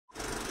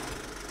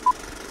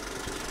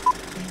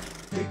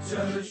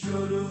Picture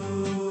शुरू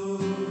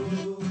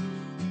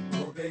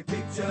हो गई,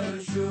 पिक्चर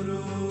शुरू,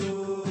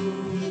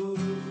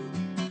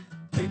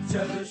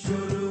 पिक्चर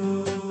शुरू.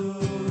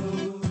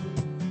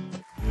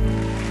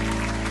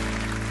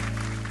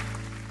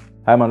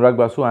 I'm Anurag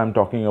Basu. I'm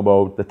talking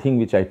about the thing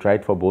which I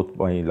tried for both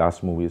my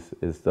last movies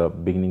is the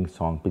beginning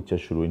song Picture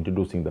Shuru,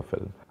 introducing the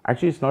film.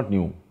 Actually, it's not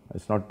new.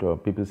 It's not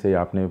people say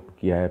आपने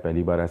किया है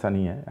पहली बार, ऐसा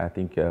नहीं है. I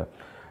think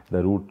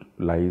the root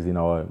lies in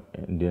our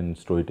Indian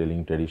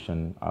storytelling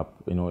tradition.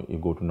 You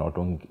go to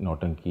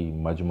Nautanki,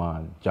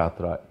 Majma,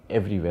 Jatra,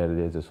 everywhere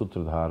there's a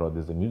sutradhar or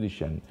there's a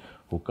musician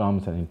who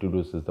comes and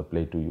introduces the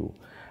play to you,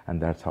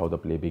 and that's how the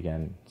play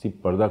began. See,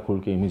 पर्दा खोल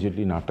के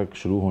immediately नाटक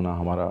शुरू होना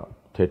हमारा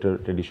theatre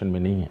tradition में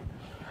नहीं है,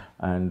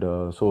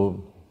 and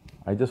so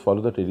I just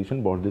follow the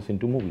tradition, brought this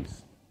into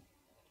movies.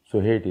 So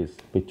here it is,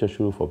 Picture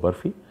Shuru for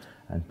Barfi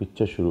and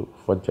Picture Shuru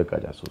for Jagga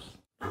Jasoos.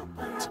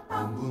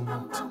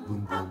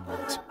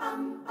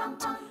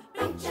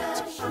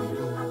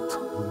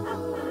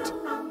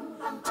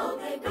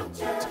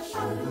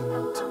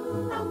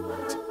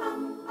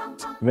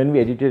 When we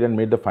edited and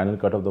made the final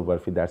cut of the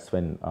Barfi, that's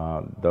when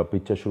the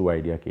Picture Shuru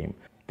idea came.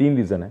 तीन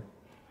reason है.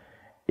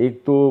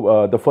 एक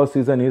तो the first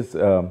reason is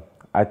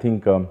I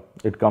think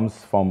it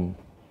comes from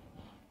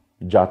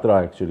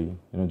Jatra actually.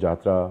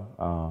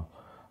 Jatra,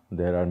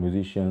 there are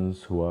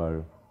musicians who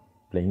are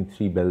playing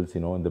three bells,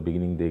 in the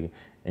beginning they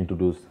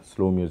introduce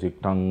slow music,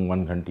 tongue,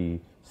 one ghanti,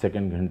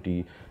 second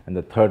ghanti, and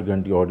the third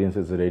ghanti audience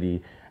is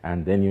ready,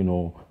 and then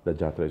the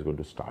Jatra is going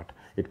to start.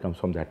 It comes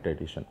from that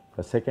tradition.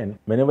 The second,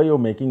 whenever you're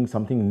making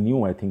something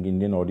new, I think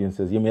Indian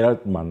audiences, ye mera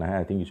manna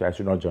hai, I think I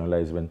should not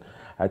generalize, when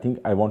I think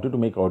I wanted to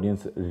make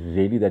audience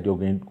ready that you're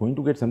going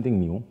to get something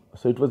new.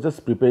 So it was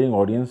just preparing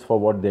audience for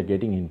what they're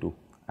getting into.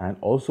 And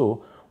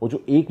also, वो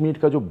जो एक minute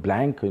का जो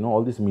blank,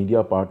 all these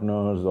media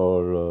partners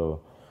or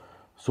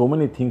so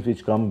many things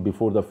which come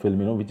before the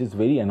film, which is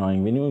very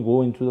annoying. When you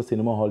go into the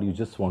cinema hall, you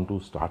just want to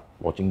start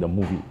watching the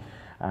movie,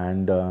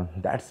 and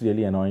that's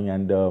really annoying.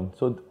 And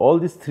so all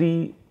these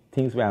three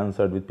things were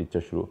answered with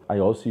Picture Shuru. I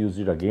also used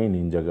it again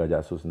in Jagga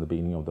Jasoos in the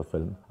beginning of the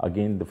film.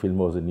 Again, the film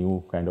was a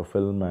new kind of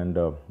film, and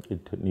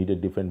it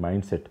needed different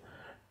mindset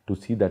to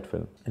see that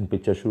film. In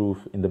Picture Shuru,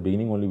 in the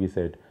beginning only we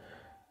said,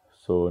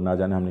 so ना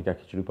जाने हमने क्या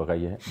खिचड़ी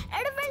पकाई है.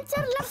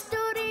 Adventure, love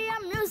story,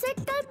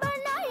 musical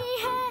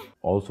बनाई है.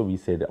 Also we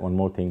said one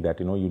more thing, that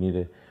you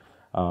need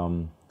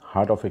a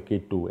heart of a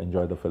kid to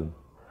enjoy the film,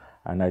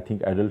 and I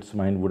think adults'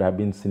 mind would have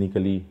been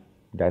cynically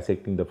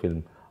dissecting the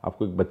film.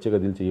 आपको एक बच्चे का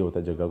दिल चाहिए होता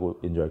है जगह को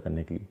एंजॉय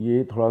करने के लिए.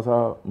 ये थोड़ा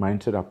सा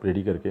माइंडसेट आप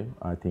रेडी करके,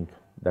 I think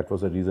that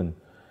was a reason,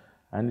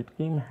 and it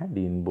came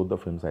handy in both the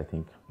films. I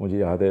think मुझे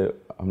याद है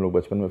हम लोग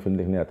बचपन में फिल्म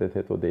देखने आते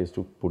थे, तो they used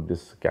to put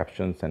this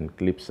captions and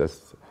clips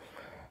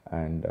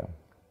and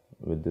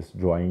with this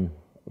drawing,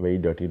 very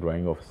dirty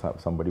drying of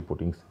somebody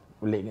putting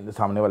लेकिन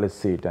सामने वाले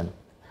सीट, एंड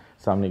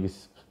सामने की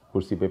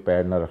कुर्सी पे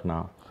पैर ना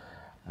रखना,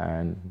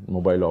 and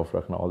mobile off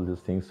रखना, all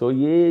these things. So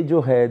ये जो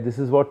है, this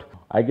is what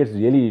I get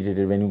really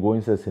irritated when you go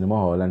into a cinema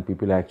hall and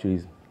people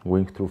actually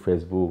going through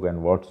Facebook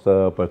and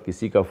WhatsApp or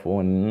किसी का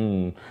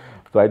phone.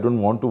 So I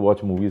don't want to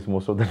watch movies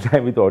most of the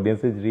time with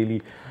audience. It's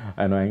really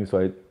annoying.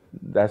 So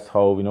that's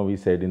how we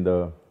said in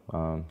the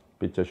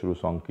Picture Shuru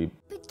song की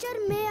picture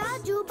में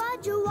आजू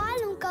बाजू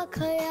वालों का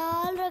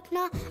ख्याल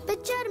रखना,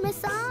 पिक्चर में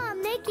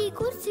सामने की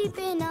कुर्सी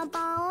पे ना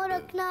पाँव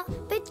रखना,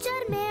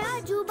 पिक्चर में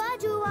आजू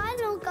बाजू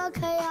वालों का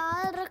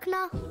ख्याल रखना,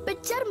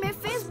 पिक्चर में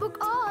फेसबुक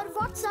और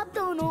व्हाट्सएप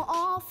दोनों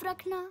ऑफ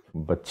रखना,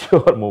 बच्चे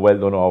और मोबाइल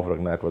दोनों ऑफ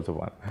रखना. That was the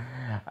one.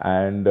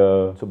 And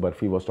so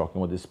Barfi was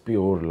talking about this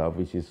pure love,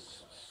 which is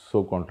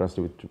so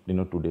contrasted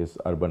with today's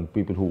urban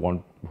people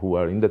who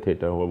are in the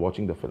theater, who are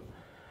watching the film.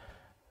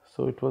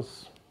 So it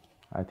was,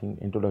 I think,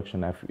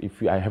 introduction.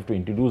 If I have to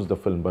introduce the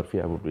film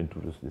Barfi, I would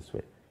introduce this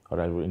way,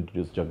 or I would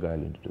introduce Jagga, I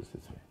will introduce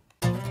this way.